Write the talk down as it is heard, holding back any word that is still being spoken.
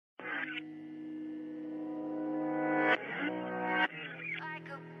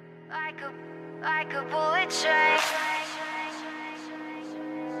like a bullet train.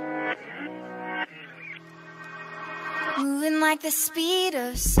 Moving like the speed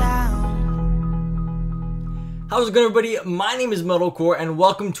of sound. How's it going, everybody? My name is Medalcore, and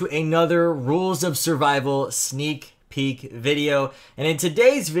welcome to another Rules of Survival sneak peek video. And in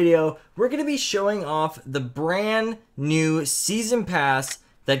today's video, we're going to be showing off the brand new season pass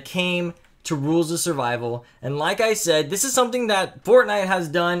that came to Rules of Survival. And like I said, this is something that Fortnite has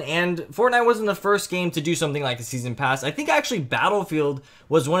done, and Fortnite wasn't the first game to do something like a season pass. I think actually Battlefield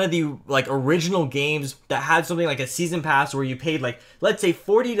was one of the original games that had something like a season pass where you paid let's say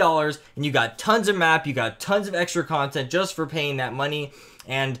 $40 and you got tons of map, you got tons of extra content just for paying that money.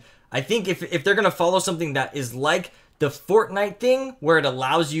 And I think if they're gonna follow something that is like the Fortnite thing where it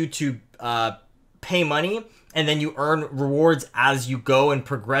allows you to pay money and then you earn rewards as you go and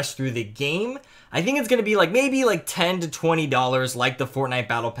progress through the game, I think it's going to be maybe $10 to $20 like the Fortnite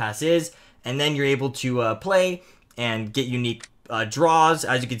Battle Pass is, and then you're able to play and get unique draws.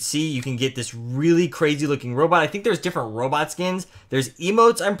 As you can see, you can get this really crazy looking robot. I think there's different robot skins. There's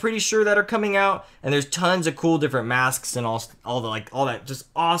emotes, I'm pretty sure, that are coming out, and there's tons of cool different masks and all that just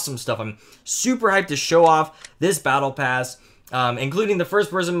awesome stuff. I'm super hyped to show off this Battle Pass. Including the first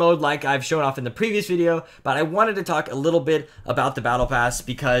person mode like I've shown off in the previous video, but I wanted to talk a little bit about the Battle Pass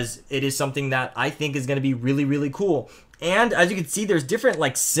because it is something that I think is going to be really, really cool. And as you can see, there's different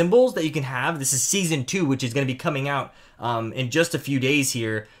symbols that you can have. This is Season 2, which is going to be coming out in just a few days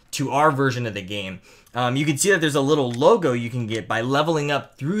here to our version of the game. You can see that there's a little logo you can get by leveling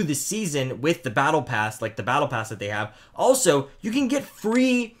up through the season with the Battle Pass, like the Battle Pass that they have. Also, you can get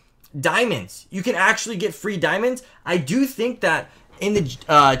free diamonds. You can actually get free diamonds. I do think that in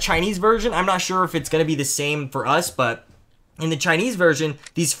the Chinese version, I'm not sure if it's going to be the same for us, but in the Chinese version,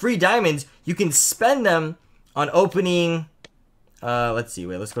 these free diamonds, you can spend them on opening, let's see,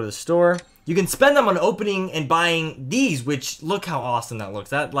 let's go to the store. You can spend them on opening and buying these, which look how awesome that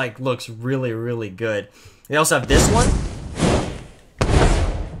looks. That looks really, really good. They also have this one,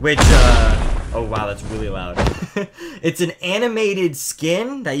 which, oh wow, that's really loud. It's an animated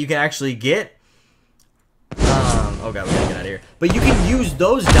skin that you can actually get. Oh god, we gotta get out of here. But you can use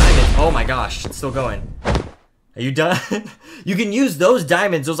those diamonds. Oh my gosh, it's still going. Are you done? You can use those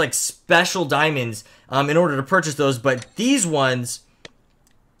diamonds, those special diamonds, in order to purchase those. But these ones,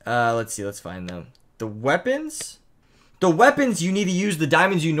 let's see, let's find them. The weapons, you need to use the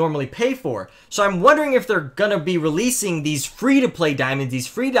diamonds you normally pay for. So I'm wondering if they're gonna be releasing these free-to-play diamonds, these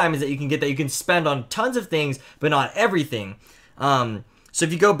free diamonds that you can get that you can spend on tons of things, but not everything. So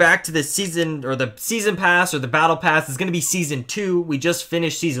if you go back to the season, or the season pass, or the battle pass, it's gonna be season 2. We just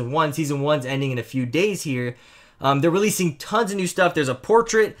finished season 1. Season 1's ending in a few days here. They're releasing tons of new stuff. There's a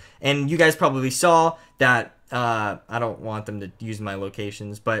portrait, and you guys probably saw that. I don't want them to use my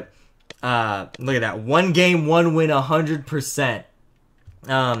locations, but look at that. 1 game, 1 win, 100%.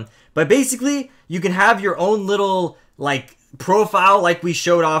 But basically, you can have your own little, profile like we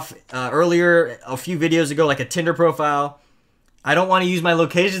showed off earlier a few videos ago, like a Tinder profile. I don't want to use my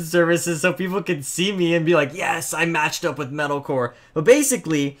location services so people can see me and be like, yes, I matched up with Medalcore. But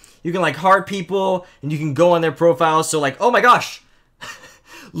basically, you can, heart people, and you can go on their profile. So, oh my gosh,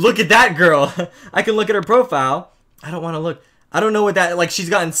 look at that girl. I can look at her profile. I don't want to look. I don't know what that, she's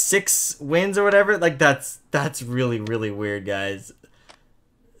gotten 6 wins or whatever. That's really, really weird, guys.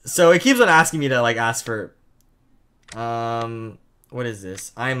 So it keeps on asking me to, ask for, what is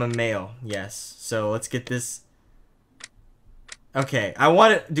this? I am a male. Yes. So let's get this. Okay. I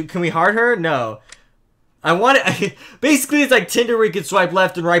want it. Can we heart her? No. I want it. Basically, it's like Tinder where you can swipe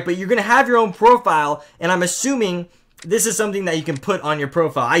left and right, but you're going to have your own profile, and I'm assuming this is something that you can put on your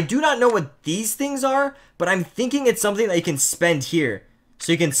profile. I do not know what these things are, but I'm thinking it's something that you can spend here.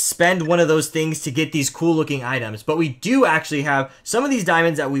 So you can spend one of those things to get these cool looking items. But we do actually have some of these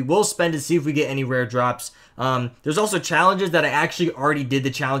diamonds that we will spend to see if we get any rare drops. There's also challenges that I actually already did the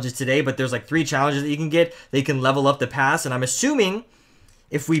challenges today, but there's 3 challenges that you can get. They can level up the pass, and I'm assuming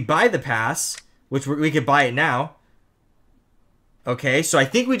if we buy the pass, which we could buy it now. Okay, so I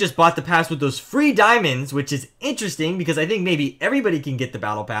think we just bought the pass with those free diamonds, which is interesting because I think maybe everybody can get the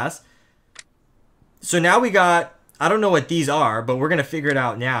battle pass. So now we got, I don't know what these are, but we're going to figure it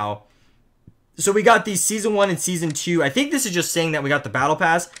out now. So we got these season 1 and season 2. I think this is just saying that we got the battle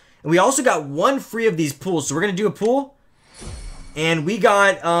pass. And we also got 1 free of these pools. So we're going to do a pool. And we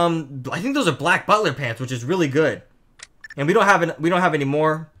got, I think those are black butler pants, which is really good. And we don't have any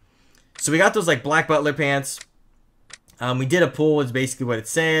more. So we got those black butler pants. We did a pool, is basically what it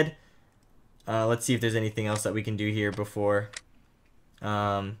said. Let's see if there's anything else that we can do here before.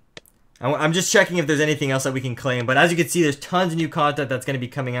 I'm just checking if there's anything else that we can claim. But as you can see, there's tons of new content that's going to be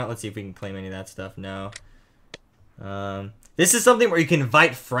coming out. Let's see if we can claim any of that stuff. No. This is something where you can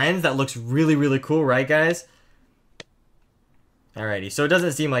invite friends. That looks really, really cool, right, guys? Alrighty. So it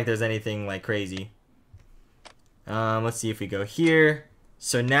doesn't seem like there's anything like crazy. Let's see if we go here.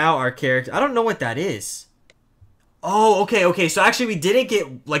 So now our character... I don't know what that is. Oh, okay, okay. So actually we didn't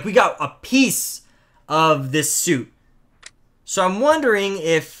get... Like, we got a piece of this suit. So I'm wondering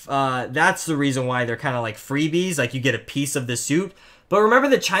if that's the reason why they're kind of like freebies. Like, you get a piece of the suit. But remember,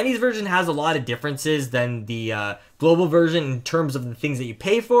 the Chinese version has a lot of differences than the global version in terms of the things that you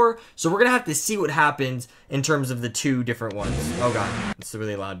pay for. So we're going to have to see what happens in terms of the two different ones. Oh, God. It's a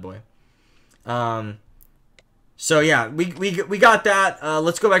really loud boy. So yeah, we got that.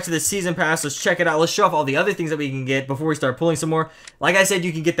 Let's go back to the season pass. Let's check it out. Let's show off all the other things that we can get before we start pulling some more. Like I said,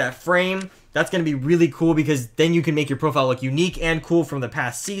 you can get that frame. That's going to be really cool because then you can make your profile look unique and cool from the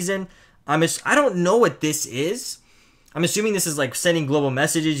past season. I don't know what this is. I'm assuming this is like sending global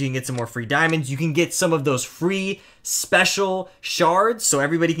messages. You can get some more free diamonds. You can get some of those free special shards. So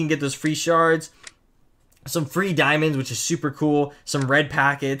everybody can get those free shards. Some free diamonds, which is super cool. Some red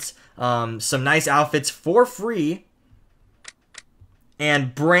packets. Some nice outfits for free.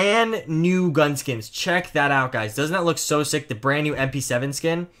 And brand new gun skins. Check that out, guys. Doesn't that look so sick? The brand new MP7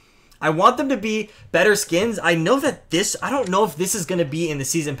 skin. I want them to be better skins. I know that I don't know if this is going to be in the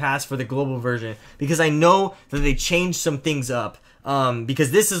season pass for the global version, because I know that they changed some things up. Because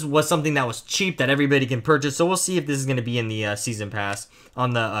this was something that was cheap that everybody can purchase. So we'll see if this is going to be in the season pass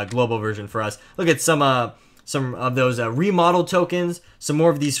on the global version for us. Look at some of those remodel tokens, some more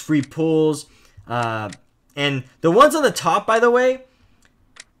of these free pulls. And the ones on the top, by the way,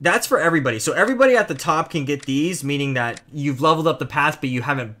 that's for everybody. So everybody at the top can get these, meaning that you've leveled up the pass, but you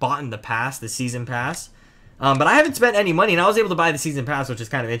haven't bought the pass, the season pass. But I haven't spent any money, and I was able to buy the season pass, which is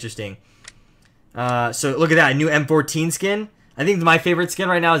kind of interesting. So look at that, new M14 skin. I think my favorite skin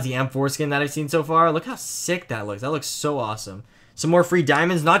right now is the M4 skin that I've seen so far. Look how sick that looks. That looks so awesome. Some more free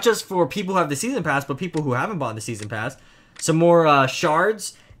diamonds, not just for people who have the season pass, but people who haven't bought the season pass. Some more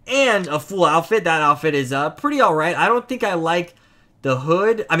shards and a full outfit. That outfit is pretty alright. I don't think I like the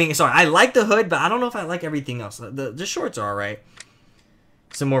hood. I like the hood, but I don't know if I like everything else. The shorts are alright.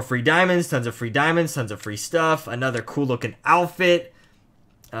 Some more free diamonds, tons of free stuff. Another cool looking outfit.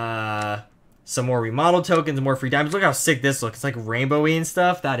 Some more remodel tokens, more free diamonds. Look how sick this looks. It's like rainbowy and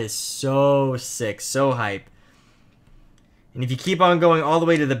stuff. That is so sick, so hype. And if you keep on going all the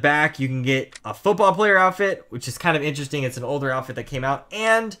way to the back, you can get a football player outfit, which is kind of interesting. It's an older outfit that came out,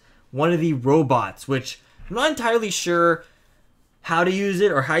 and one of the robots, which I'm not entirely sure how to use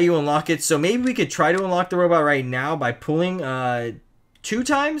it or how you unlock it. So maybe we could try to unlock the robot right now by pulling 2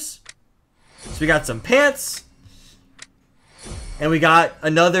 times. So we got some pants, and we got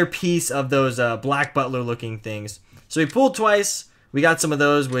another piece of those black butler looking things. So we pulled twice. We got some of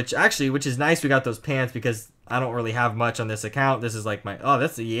those, which is nice. We got those pants because I don't really have much on this account. This is like my,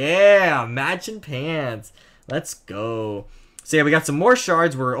 yeah, matching pants. Let's go. So yeah, we got some more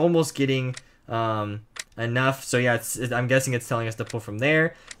shards. We're almost getting enough. So yeah, I'm guessing it's telling us to pull from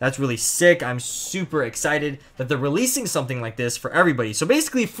there. That's really sick. I'm super excited that they're releasing something like this for everybody. So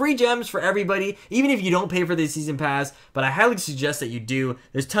basically free gems for everybody, even if you don't pay for the season pass, but I highly suggest that you do.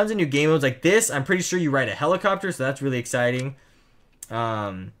 There's tons of new game modes like this. I'm pretty sure you ride a helicopter, so that's really exciting.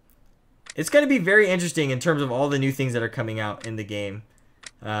 It's going to be very interesting in terms of all the new things that are coming out in the game.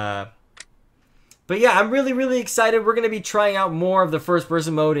 But yeah, I'm really, really excited. We're going to be trying out more of the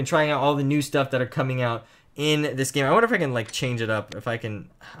first-person mode and trying out all the new stuff that are coming out in this game. I wonder if I can, like, change it up. If I can...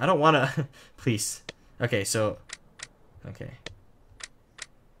 I don't want to... Please. Okay, so... Okay.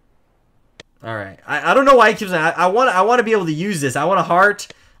 Alright. I don't know why he keeps saying... I want to be able to use this. I want a heart.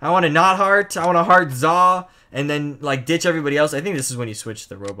 I want a not heart. I want a heart Zaw. And then, like, ditch everybody else. I think this is when you switch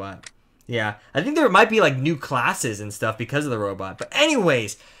the robot. Yeah. I think there might be, like, new classes and stuff because of the robot. But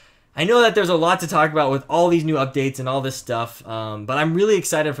anyways... I know that there's a lot to talk about with all these new updates and all this stuff, but I'm really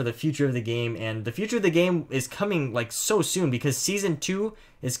excited for the future of the game, and the future of the game is coming like so soon because Season 2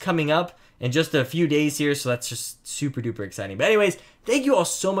 is coming up in just a few days here, so that's just super duper exciting. But anyways, thank you all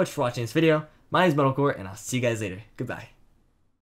so much for watching this video. My name is Medalcore, and I'll see you guys later. Goodbye.